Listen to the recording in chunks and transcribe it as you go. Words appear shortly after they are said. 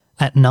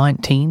At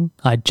 19,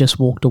 I'd just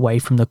walked away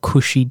from the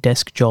cushy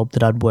desk job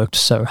that I'd worked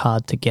so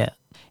hard to get.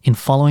 In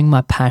following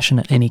my passion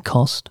at any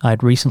cost, I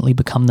had recently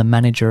become the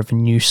manager of a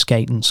new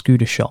skate and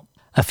scooter shop.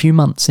 A few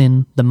months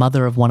in, the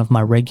mother of one of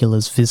my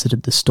regulars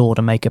visited the store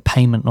to make a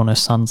payment on her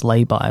son's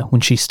lay-by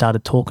when she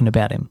started talking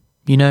about him.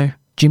 You know,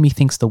 Jimmy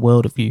thinks the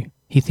world of you.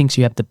 He thinks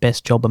you have the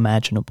best job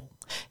imaginable.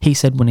 He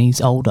said when he's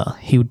older,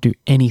 he would do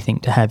anything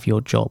to have your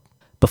job.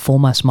 Before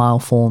my smile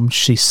formed,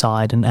 she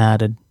sighed and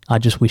added, I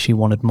just wish he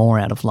wanted more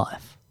out of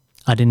life.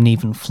 I didn't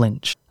even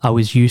flinch. I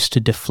was used to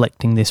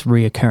deflecting this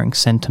reoccurring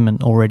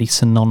sentiment already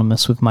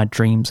synonymous with my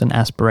dreams and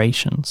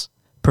aspirations.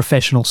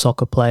 Professional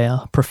soccer player,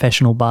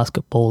 professional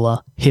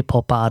basketballer,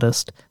 hip-hop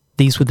artist.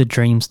 These were the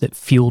dreams that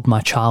fueled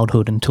my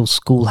childhood until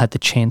school had the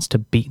chance to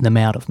beat them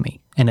out of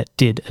me, and it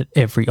did at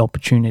every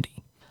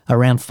opportunity.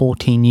 Around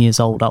 14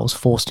 years old, I was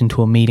forced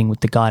into a meeting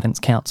with the guidance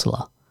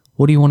counsellor.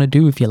 What do you want to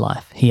do with your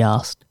life? He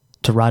asked.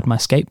 To ride my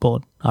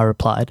skateboard, I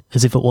replied,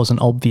 as if it wasn't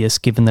obvious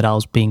given that I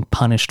was being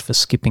punished for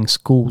skipping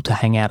school to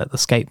hang out at the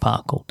skate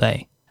park all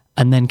day.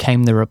 And then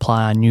came the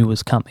reply I knew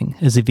was coming,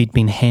 as if he'd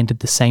been handed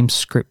the same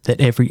script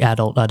that every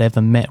adult I'd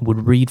ever met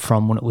would read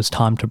from when it was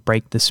time to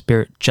break the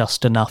spirit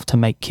just enough to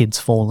make kids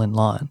fall in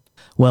line.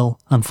 Well,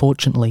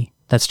 unfortunately,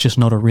 that's just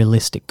not a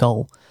realistic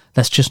goal.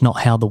 That's just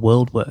not how the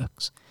world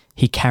works.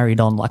 He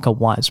carried on like a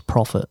wise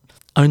prophet.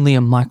 Only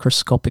a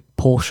microscopic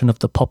portion of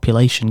the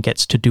population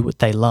gets to do what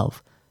they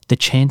love. The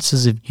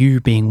chances of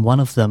you being one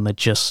of them are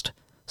just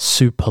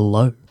super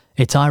low.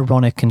 It's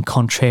ironic and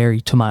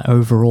contrary to my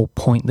overall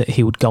point that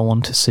he would go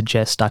on to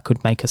suggest I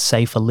could make a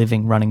safer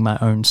living running my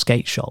own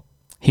skate shop.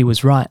 He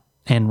was right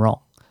and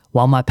wrong.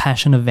 While my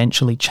passion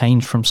eventually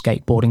changed from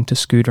skateboarding to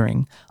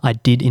scootering, I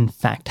did in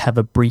fact have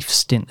a brief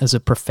stint as a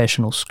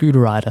professional scooter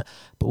rider,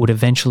 but would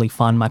eventually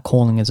find my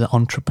calling as an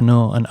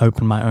entrepreneur and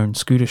open my own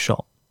scooter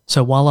shop.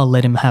 So while I'll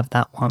let him have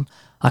that one,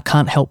 I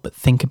can't help but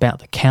think about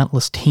the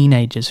countless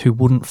teenagers who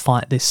wouldn't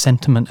fight this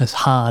sentiment as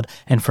hard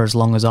and for as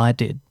long as I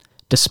did.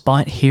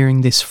 Despite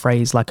hearing this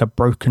phrase like a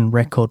broken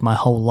record my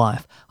whole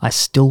life, I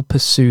still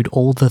pursued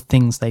all the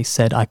things they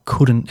said I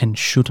couldn't and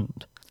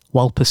shouldn't.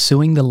 While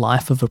pursuing the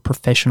life of a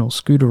professional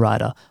scooter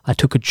rider, I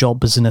took a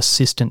job as an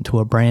assistant to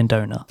a brand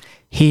owner.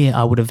 Here,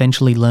 I would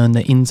eventually learn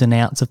the ins and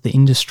outs of the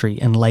industry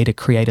and later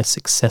create a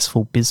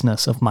successful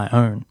business of my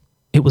own.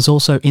 It was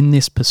also in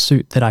this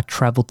pursuit that I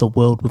travelled the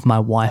world with my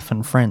wife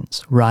and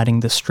friends, riding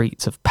the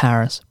streets of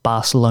Paris,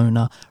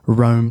 Barcelona,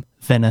 Rome,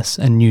 Venice,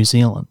 and New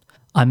Zealand.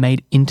 I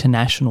made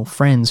international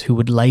friends who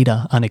would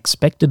later,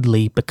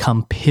 unexpectedly,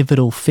 become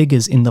pivotal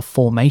figures in the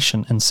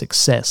formation and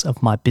success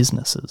of my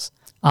businesses.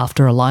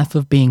 After a life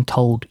of being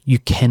told you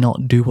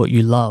cannot do what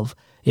you love,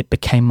 it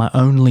became my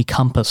only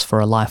compass for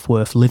a life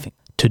worth living,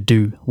 to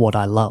do what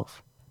I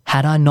love.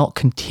 Had I not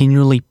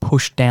continually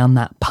pushed down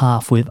that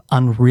path with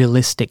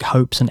unrealistic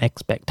hopes and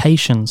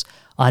expectations,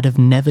 I'd have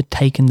never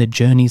taken the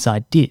journeys I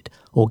did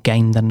or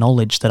gained the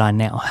knowledge that I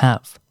now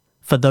have.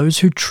 For those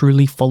who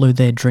truly follow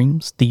their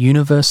dreams, the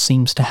universe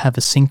seems to have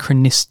a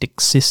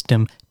synchronistic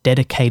system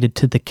dedicated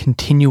to the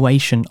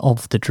continuation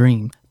of the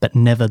dream, but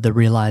never the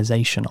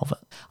realization of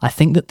it. I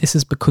think that this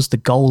is because the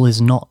goal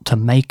is not to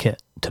make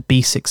it, to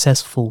be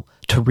successful,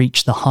 to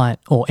reach the height,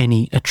 or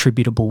any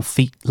attributable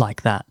feat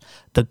like that.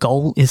 The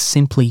goal is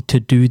simply to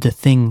do the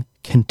thing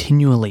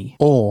continually,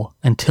 or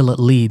until it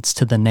leads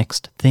to the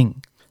next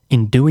thing.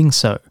 In doing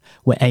so,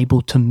 we're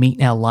able to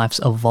meet our life's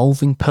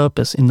evolving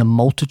purpose in the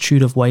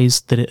multitude of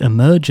ways that it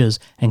emerges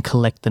and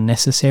collect the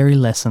necessary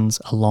lessons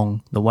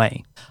along the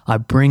way. I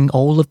bring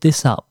all of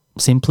this up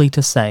simply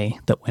to say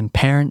that when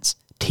parents,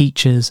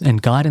 teachers,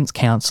 and guidance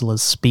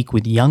counselors speak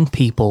with young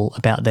people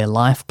about their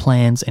life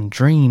plans and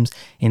dreams,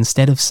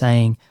 instead of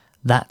saying,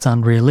 that's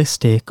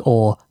unrealistic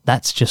or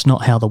that's just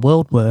not how the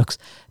world works,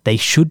 they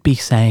should be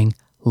saying,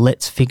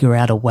 let's figure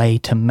out a way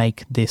to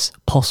make this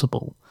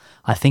possible.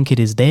 I think it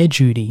is their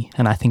duty,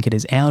 and I think it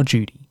is our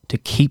duty, to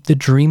keep the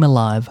dream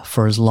alive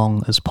for as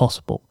long as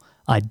possible,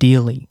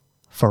 ideally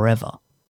forever.